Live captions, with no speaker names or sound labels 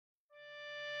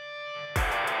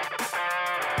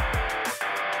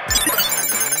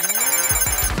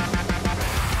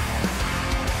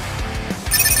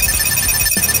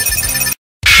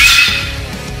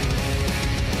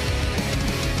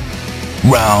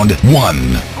Round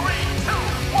 1.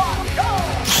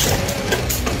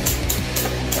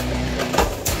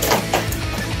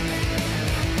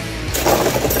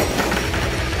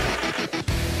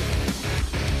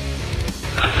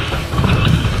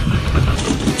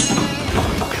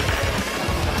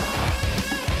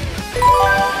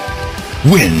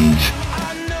 Wins.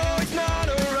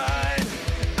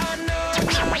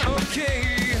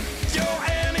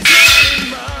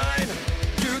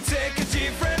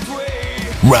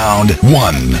 Round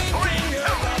 1.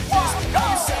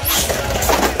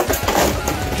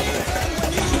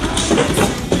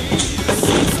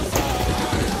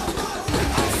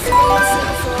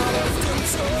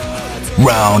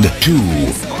 Round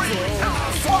 2.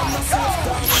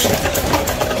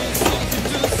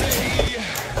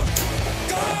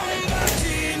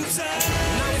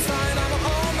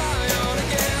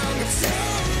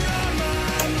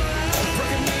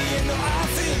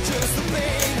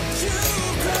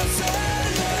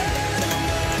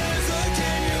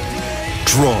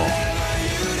 Draw.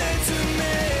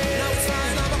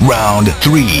 Round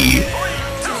 3.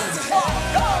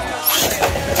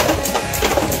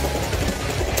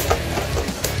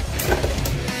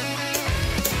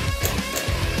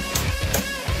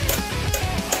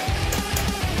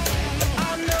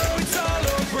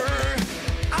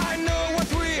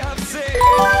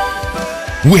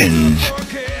 Wins.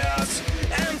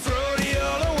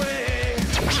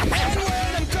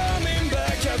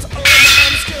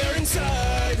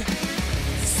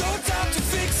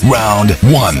 Round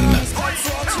 1.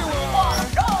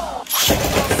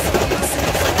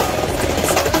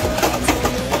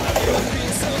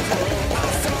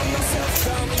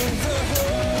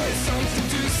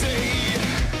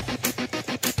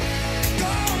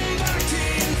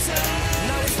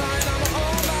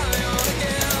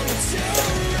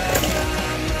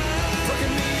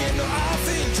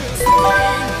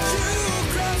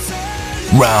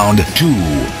 Round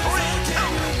 2.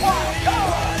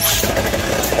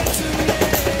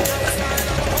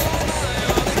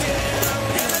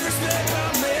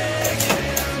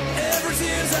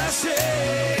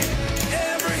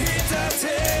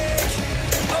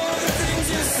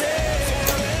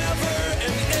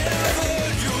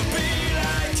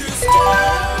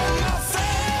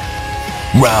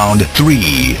 Round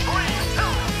 3.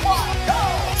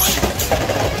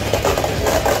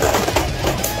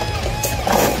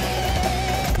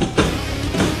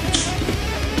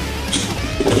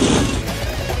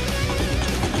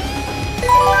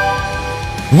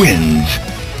 Wins.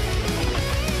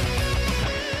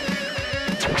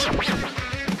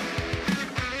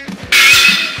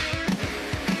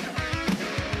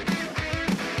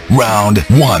 Round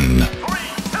 1.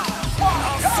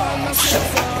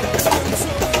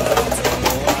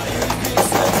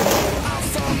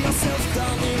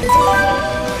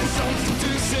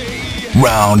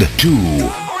 Round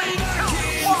 2.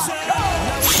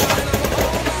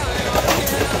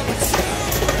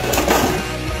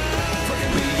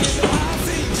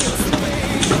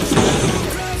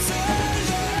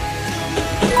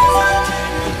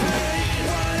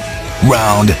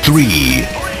 Round 3.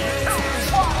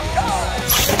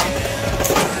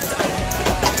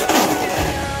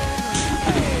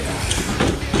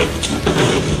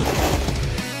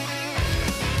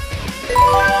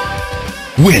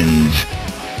 Wins.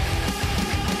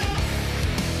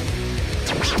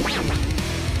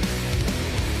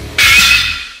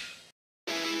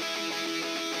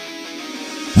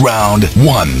 Round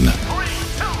 1.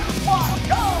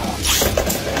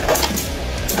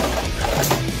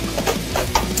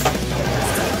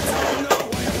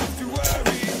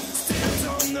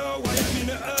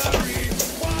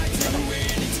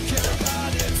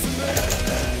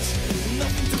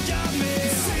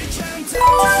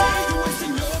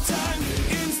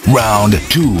 Round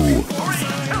 2.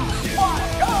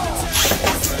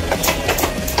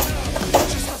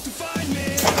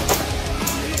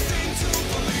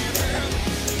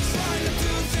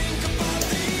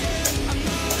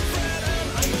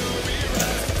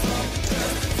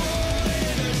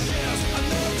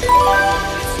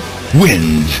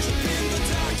 Wins.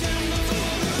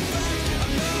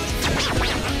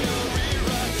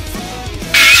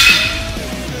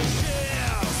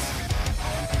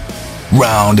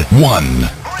 Round 1.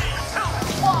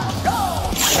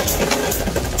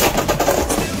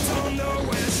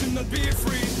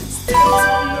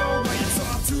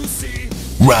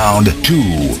 Round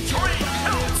 2.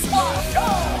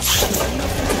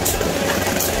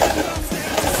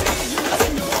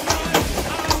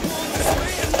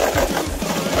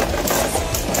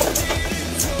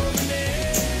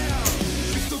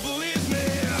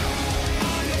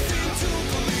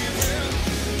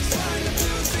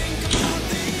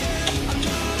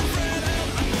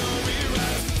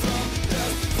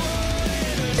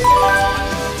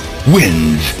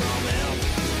 wins.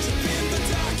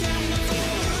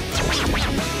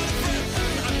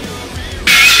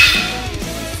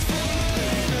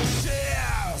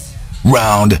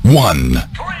 Round 1. 3,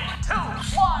 2,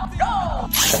 1, go!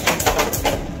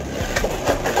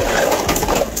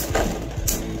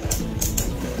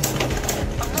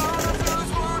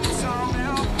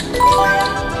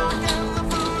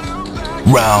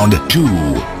 Round 2.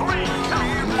 3, 2,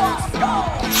 1,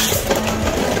 go!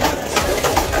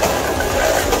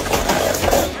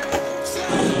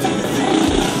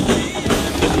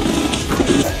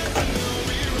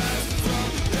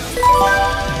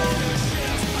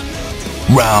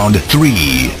 Round 3.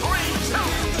 3, 2,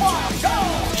 1, go!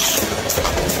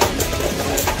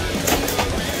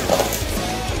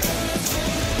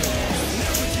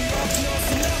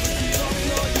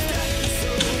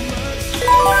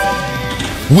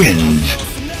 Wins.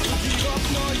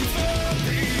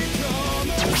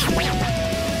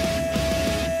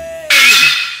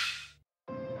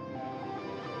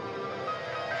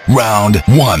 Round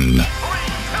 1. 3,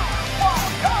 2,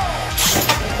 1, go!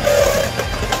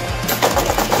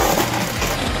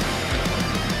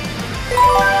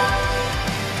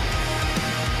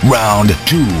 Round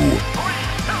 2. 3,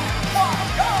 2, 1,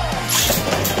 go!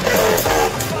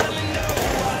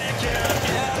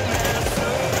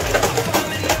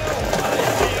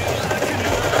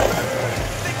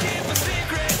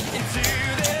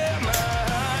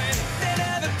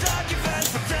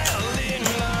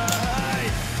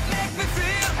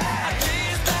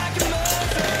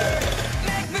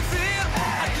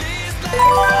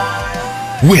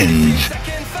 Wins.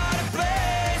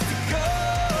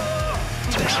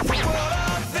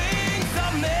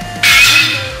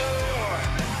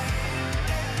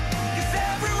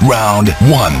 Round 1.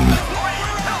 3,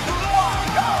 2,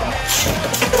 1, go!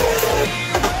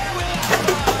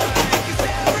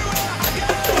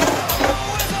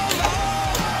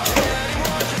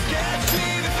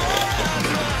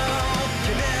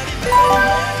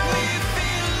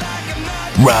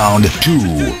 Round 2. 3,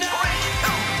 2,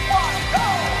 1,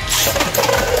 go!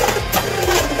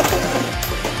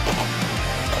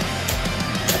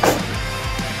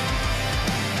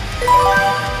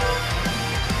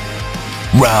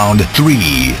 Round 3.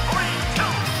 3,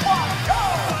 2, 1, go!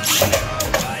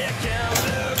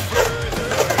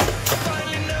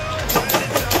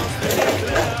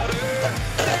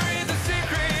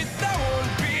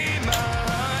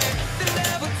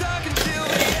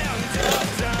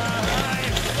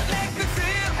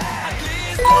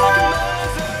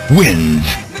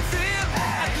 Wins.